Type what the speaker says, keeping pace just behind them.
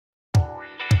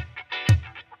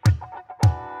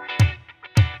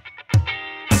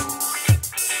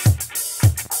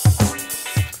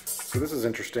is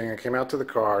interesting. I came out to the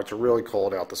car. It's really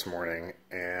cold out this morning,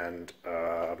 and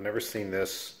I've never seen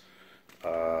this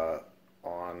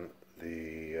on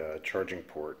the charging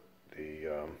port,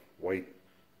 the white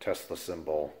Tesla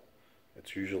symbol.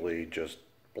 It's usually just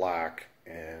black,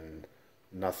 and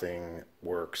nothing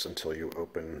works until you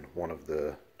open one of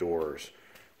the doors.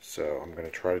 So I'm going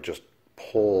to try to just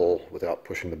pull without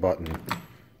pushing the button.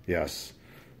 Yes.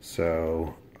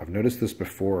 So I've noticed this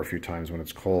before a few times when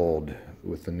it's cold.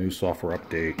 With the new software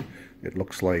update, it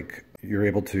looks like you're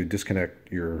able to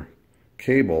disconnect your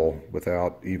cable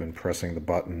without even pressing the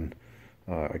button.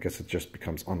 I guess it just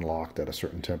becomes unlocked at a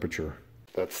certain temperature.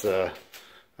 That's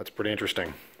pretty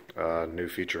interesting. New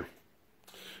feature.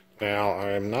 Now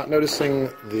I'm not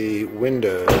noticing the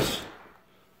windows.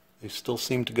 They still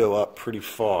seem to go up pretty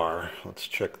far. Let's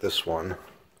check this one.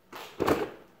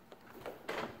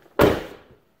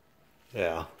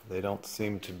 Yeah, they don't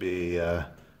seem to be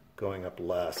going up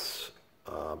less,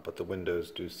 but the windows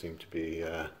do seem to be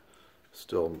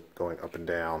still going up and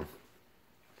down.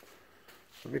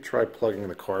 Let me try plugging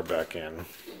the car back in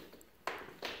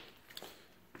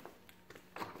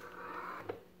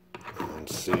and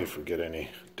see if we get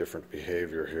any different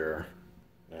behavior here.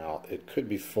 Now, it could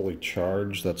be fully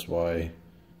charged, that's why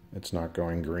it's not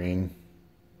going green.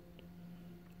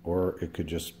 Or it could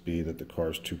just be that the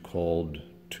car's too cold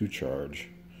to charge.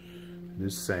 It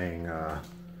is saying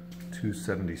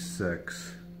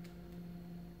 276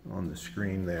 on the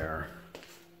screen there.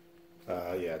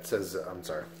 Yeah, it says, I'm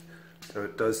sorry. So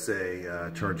it does say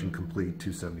charging complete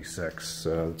 276,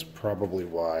 so that's probably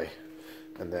why.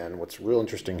 And then what's real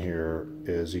interesting here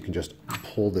is you can just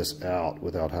pull this out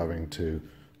without having to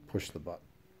push the button.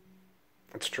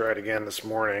 Let's try it again this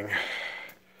morning.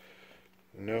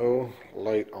 No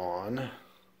light on.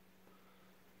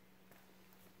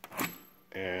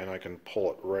 And I can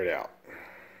pull it right out.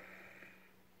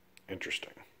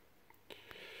 Interesting.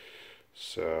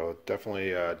 So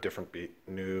definitely different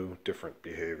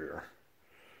behavior.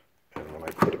 And when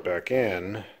I put it back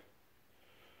in,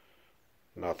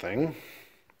 nothing.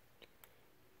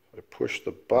 I push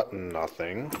the button,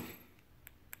 nothing.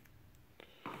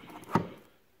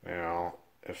 Now,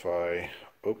 if I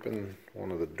open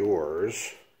one of the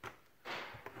doors,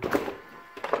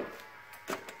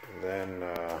 then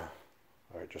I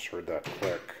just heard that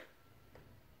click.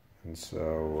 And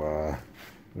so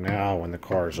now when the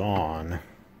car's on,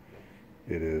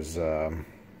 it is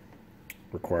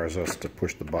requires us to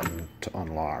push the button to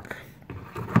unlock.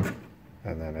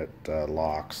 And then it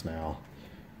locks now.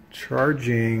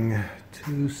 Charging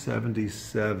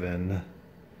 277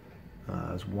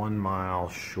 is 1 mile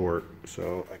short,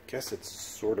 so I guess it's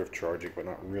sort of charging, but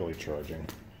not really charging.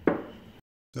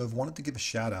 So I've wanted to give a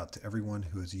shout out to everyone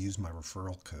who has used my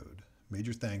referral code.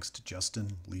 Major thanks to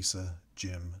Justin, Lisa,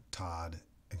 Jim, Todd,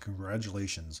 and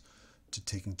congratulations to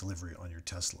taking delivery on your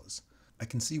Teslas. I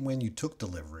can see when you took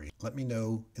delivery. Let me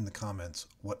know in the comments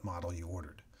what model you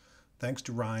ordered. Thanks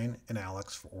to Ryan and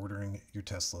Alex for ordering your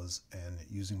Teslas and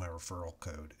using my referral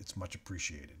code. It's much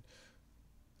appreciated.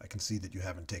 I can see that you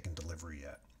haven't taken delivery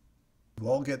yet. You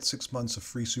all get 6 months of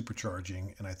free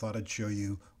supercharging, and I thought I'd show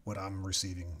you what I'm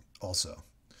receiving also.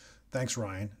 Thanks,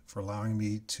 Ryan, for allowing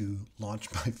me to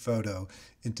launch my photo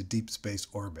into deep space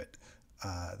orbit.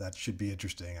 That should be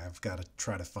interesting. I've got to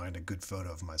try to find a good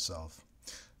photo of myself.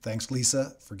 Thanks,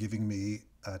 Lisa, for giving me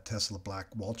a Tesla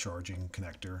Black wall charging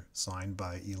connector signed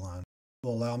by Elon. It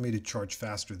will allow me to charge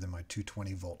faster than my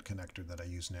 220 volt connector that I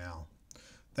use now.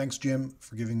 Thanks, Jim,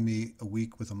 for giving me a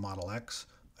week with a Model X.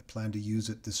 I plan to use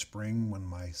it this spring when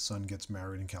my son gets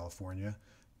married in California.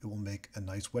 It will make a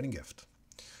nice wedding gift.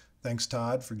 Thanks,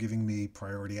 Todd, for giving me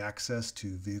priority access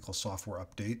to vehicle software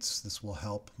updates. This will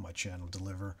help my channel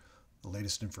deliver the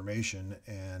latest information,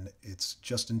 and it's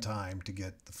just in time to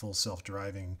get the full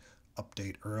self-driving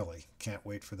update early. Can't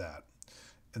wait for that.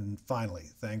 And finally,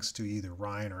 thanks to either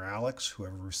Ryan or Alex,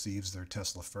 whoever receives their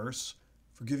Tesla first,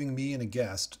 for giving me and a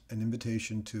guest an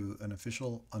invitation to an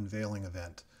official unveiling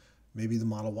event, maybe the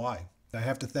Model Y. I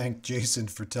have to thank Jason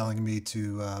for telling me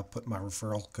to put my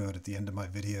referral code at the end of my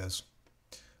videos.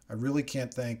 I really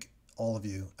can't thank all of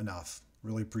you enough.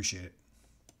 Really appreciate it.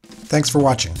 Thanks for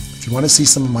watching. If you want to see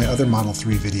some of my other Model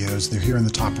 3 videos, they're here in the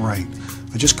top right.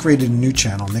 I just created a new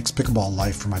channel, Nick's Pickleball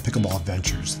Life, for my pickleball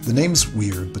adventures. The name's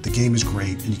weird, but the game is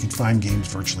great, and you can find games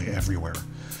virtually everywhere.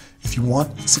 If you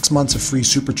want 6 months of free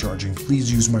supercharging,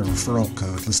 please use my referral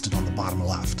code listed on the bottom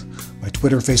left. My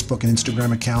Twitter, Facebook, and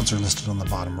Instagram accounts are listed on the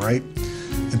bottom right.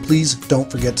 And please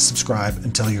don't forget to subscribe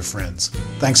and tell your friends.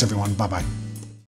 Thanks, everyone. Bye-bye.